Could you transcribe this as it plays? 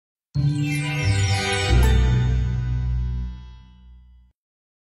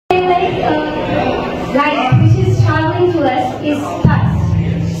Light which is traveling to us is touch.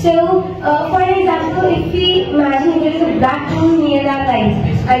 So, for example, if we imagine there is a black hole near that light,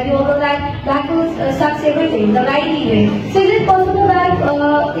 and we all know that black hole sucks everything, the light even. So, is it possible that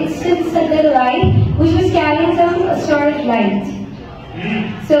it still stuck the light which was carrying some storage light?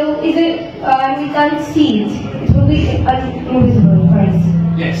 So, is it, we can't see it, it will be invisible for us.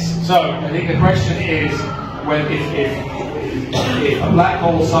 Yes, so I think the question is, when if a black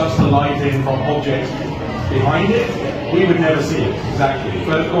hole sucks the light in from objects behind it, we would never see it, exactly.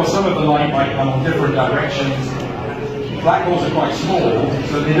 But of course some of the light might come in different directions. Black holes are quite small,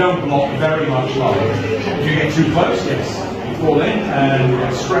 so they don't block very much light. If you get too close, yes, you fall in and you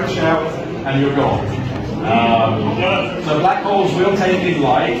get stretched out and you're gone. So black holes will take in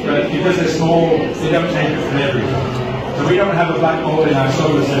light, but because they're small, they don't take it from everywhere. So we don't have a black hole in our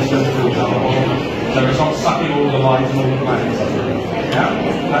solar system, for example. So it's not sucking all the light and all the planets. Yeah?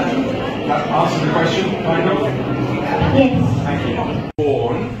 That answers the question, kind of? Yes. Thank you.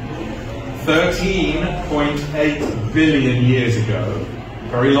 Born 13.8 billion years ago,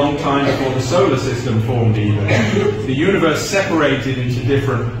 very long time before the solar system formed even, the universe separated into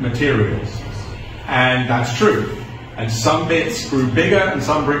different materials. And that's true. And some bits grew bigger and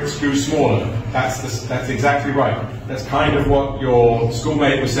some bits grew smaller. That's exactly right. That's kind of what your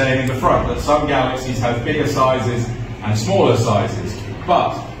schoolmate was saying in the front, that some galaxies have bigger sizes and smaller sizes.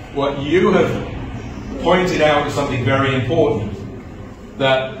 But what you have pointed out is something very important,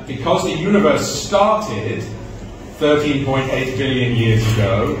 that because the universe started 13.8 billion years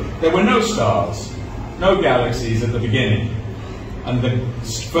ago, there were no stars, no galaxies at the beginning. And the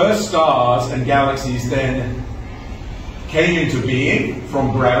first stars and galaxies then came into being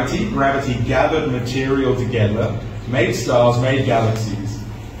from gravity. Gravity gathered material together, made stars, made galaxies.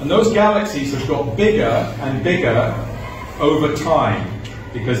 And those galaxies have got bigger and bigger over time,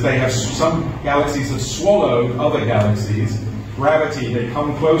 because they have, some galaxies have swallowed other galaxies. Gravity, they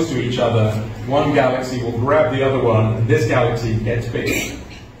come close to each other, one galaxy will grab the other one, and this galaxy gets bigger.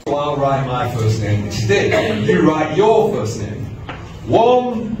 So I'll write my first name instead. You write your first name.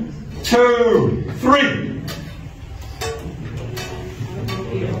 1, 2, 3.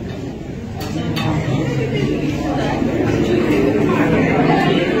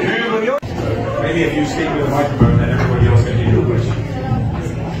 Maybe if you speak with the microphone, then everybody else can hear your question.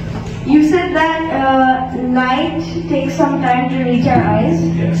 You said that light takes some time to reach our eyes.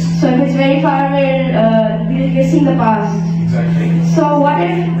 Yes. So if it's very far away, we're seeing the past. Exactly. So what if,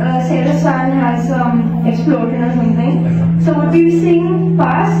 say, the sun has some explosion or something? So would we be seeing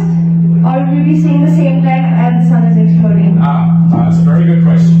past, or would we be seeing the same time as the sun is exploding? That's a very good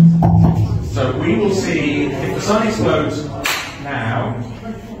question. So we will see, if the sun explodes now,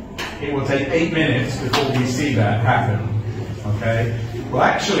 it will take 8 minutes before we see that happen. Okay? Well,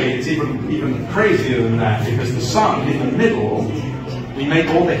 actually, it's even crazier than that, because the sun in the middle, we make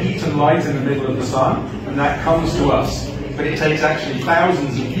all the heat and light in the middle of the sun, and that comes to us. But it takes actually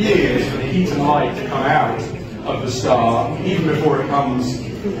thousands of years for the heat and light to come out of the star, even before it comes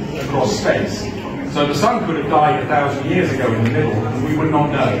across space. So the sun could have died 1,000 years ago in the middle, and we would not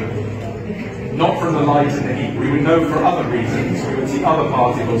know. Not from the light and the heat. We would know for other reasons. We would see other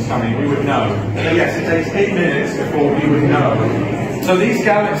particles coming. We would know. So yes, it takes 8 minutes before we would know. So these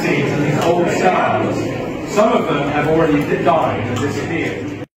galaxies and these old stars, some of them have already died and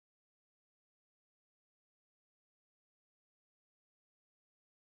disappeared.